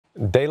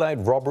Daylight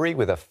robbery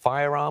with a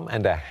firearm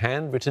and a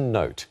handwritten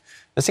note.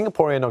 A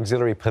Singaporean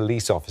auxiliary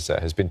police officer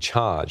has been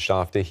charged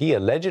after he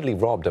allegedly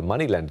robbed a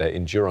moneylender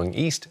in Jurong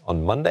East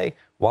on Monday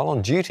while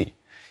on duty.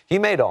 He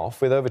made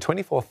off with over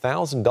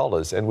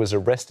 $24,000 and was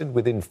arrested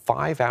within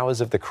 5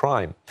 hours of the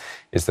crime.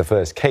 It's the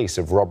first case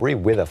of robbery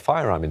with a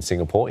firearm in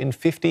Singapore in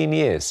 15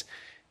 years.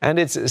 And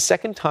it's the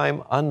second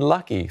time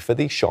unlucky for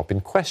the shop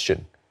in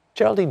question.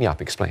 Geraldine Yap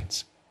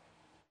explains.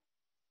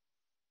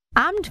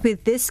 Armed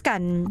with this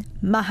gun,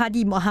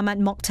 Mahadi Mohamad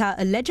Mokhtar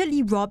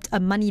allegedly robbed a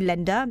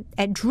moneylender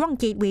at Jurong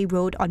Gateway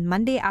Road on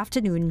Monday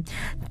afternoon.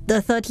 The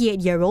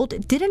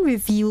 38-year-old didn't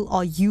reveal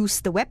or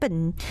use the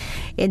weapon.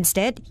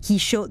 Instead, he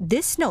showed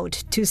this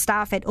note to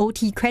staff at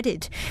OT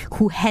Credit,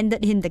 who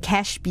handed him the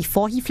cash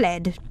before he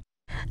fled.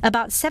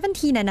 About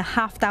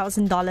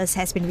 $17,500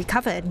 has been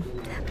recovered.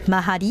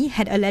 Mahadi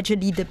had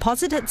allegedly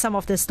deposited some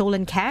of the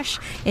stolen cash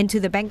into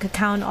the bank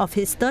account of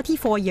his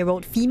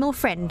 34-year-old female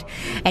friend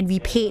and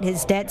repaid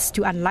his debts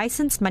to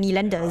unlicensed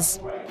moneylenders.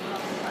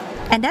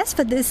 And as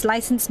for this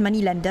licensed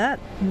moneylender,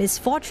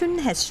 misfortune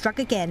has struck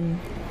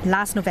again.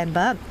 Last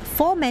November,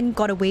 4 men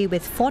got away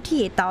with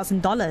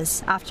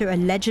 $48,000 after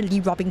allegedly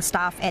robbing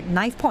staff at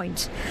knife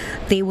point.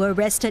 They were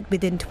arrested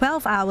within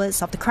 12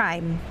 hours of the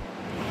crime.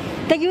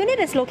 The unit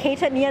is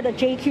located near the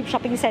J-Cube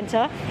shopping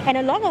centre and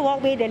along a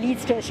walkway that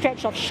leads to a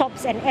stretch of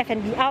shops and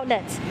F&B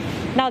outlets.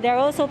 Now, there are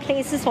also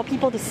places for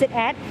people to sit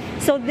at,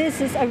 so this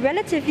is a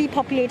relatively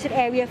populated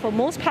area for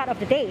most part of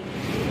the day.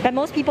 But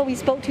most people we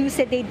spoke to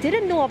said they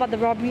didn't know about the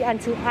robbery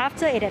until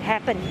after it had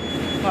happened.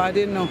 I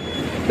didn't know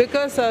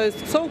because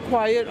it's so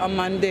quiet on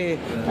Monday.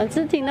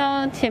 只听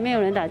到前面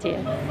有人打劫。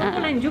后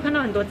来你就看到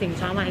很多警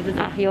察吗？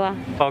还是有啊。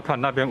要看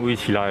那边围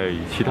起来而已，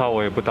其他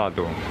我也不大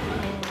懂。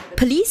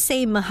 Police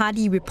say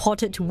Mahadi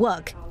reported to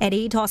work at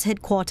Aetos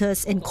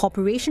headquarters in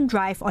Corporation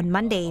Drive on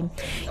Monday.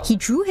 He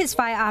drew his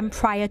firearm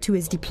prior to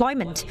his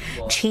deployment,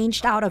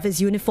 changed out of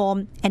his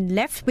uniform, and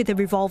left with a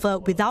revolver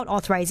without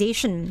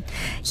authorization.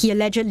 He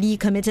allegedly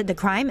committed the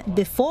crime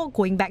before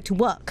going back to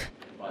work.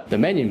 The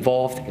man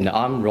involved in the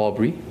armed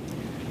robbery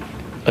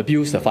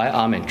abused the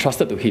firearm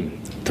entrusted to him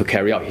to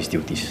carry out his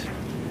duties.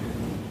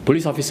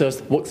 Police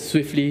officers worked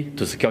swiftly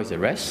to secure his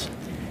arrest,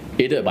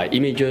 aided by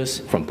images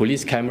from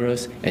police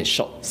cameras and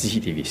shot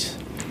CCTVs.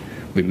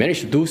 We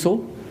managed to do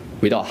so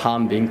without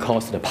harm being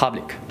caused to the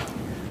public,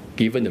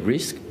 given the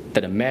risk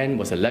that the man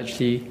was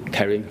allegedly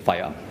carrying a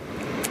firearm.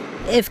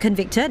 If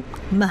convicted,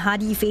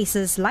 Mahadi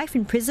faces life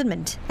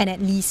imprisonment and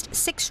at least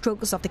 6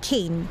 strokes of the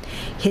cane.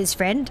 His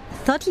friend,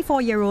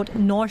 34-year-old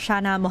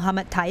Norshana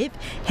Muhammad Taib,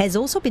 has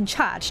also been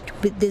charged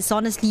with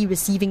dishonestly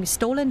receiving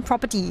stolen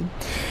property.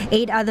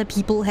 8 other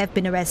people have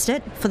been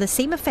arrested for the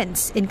same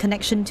offence in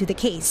connection to the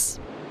case.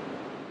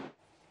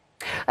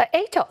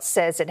 Aetos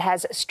says it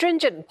has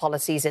stringent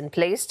policies in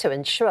place to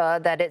ensure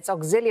that its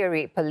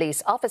auxiliary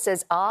police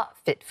officers are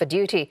fit for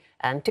duty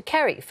and to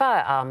carry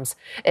firearms.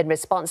 In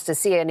response to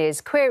CNA's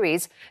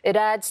queries, it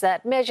adds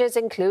that measures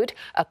include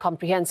a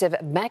comprehensive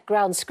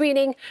background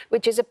screening,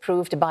 which is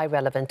approved by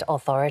relevant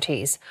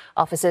authorities.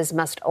 Officers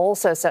must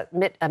also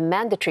submit a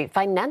mandatory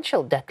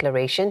financial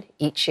declaration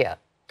each year.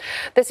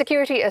 The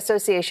Security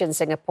Association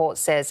Singapore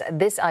says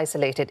this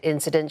isolated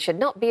incident should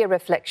not be a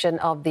reflection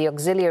of the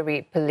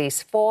auxiliary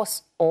police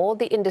force or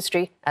the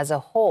industry as a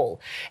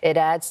whole. It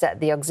adds that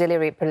the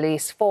auxiliary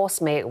police force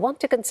may want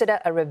to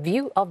consider a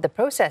review of the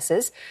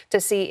processes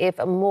to see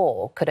if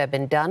more could have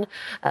been done,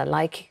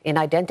 like in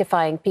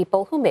identifying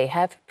people who may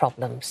have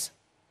problems.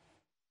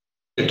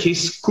 A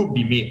case could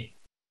be made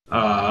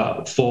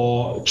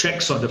for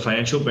checks on the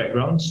financial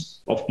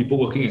backgrounds of people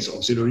working as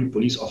auxiliary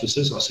police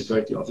officers or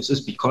security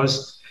officers,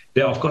 because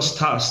they're of course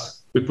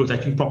tasked with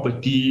protecting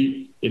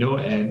property,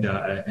 and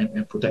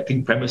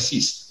protecting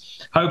premises.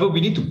 However, we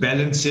need to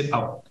balance it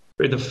out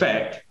with the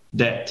fact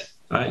that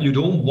you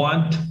don't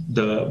want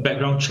the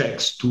background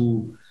checks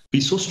to be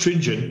so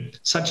stringent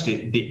such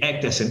that they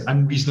act as an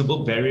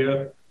unreasonable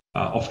barrier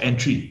of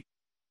entry.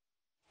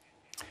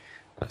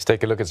 Let's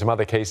take a look at some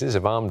other cases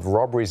of armed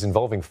robberies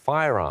involving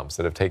firearms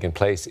that have taken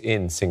place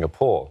in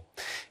Singapore.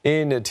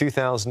 In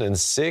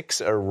 2006,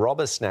 a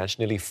robber snatched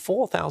nearly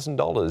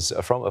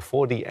 $4,000 from a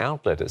 4D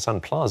outlet at Sun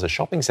Plaza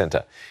shopping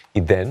centre. He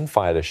then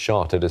fired a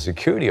shot at a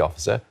security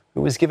officer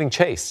who was giving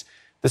chase.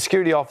 The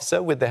security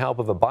officer, with the help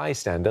of a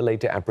bystander,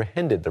 later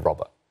apprehended the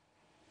robber.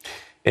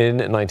 In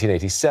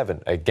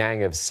 1987, a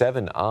gang of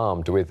 7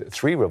 armed with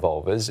 3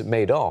 revolvers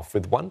made off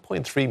with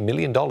 $1.3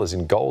 million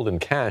in gold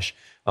and cash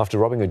after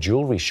robbing a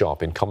jewellery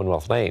shop in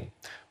Commonwealth Lane.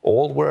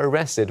 All were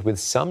arrested, with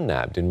some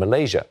nabbed in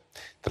Malaysia.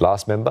 The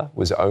last member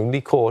was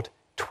only caught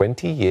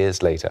 20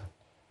 years later.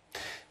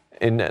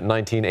 In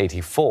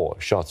 1984,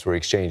 shots were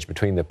exchanged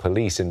between the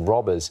police and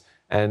robbers,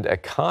 and a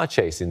car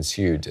chase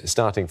ensued,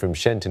 starting from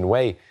Shenton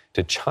Way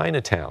to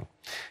Chinatown.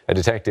 A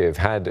detective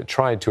had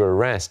tried to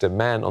arrest a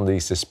man on the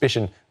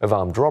suspicion of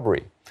armed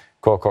robbery.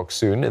 Koh Kok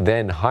Soon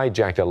then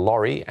hijacked a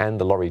lorry, and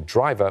the lorry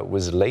driver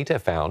was later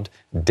found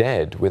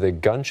dead with a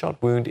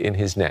gunshot wound in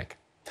his neck.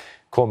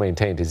 Koh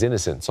maintained his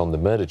innocence on the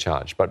murder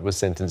charge, but was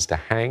sentenced to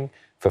hang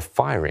for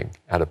firing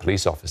at a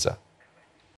police officer.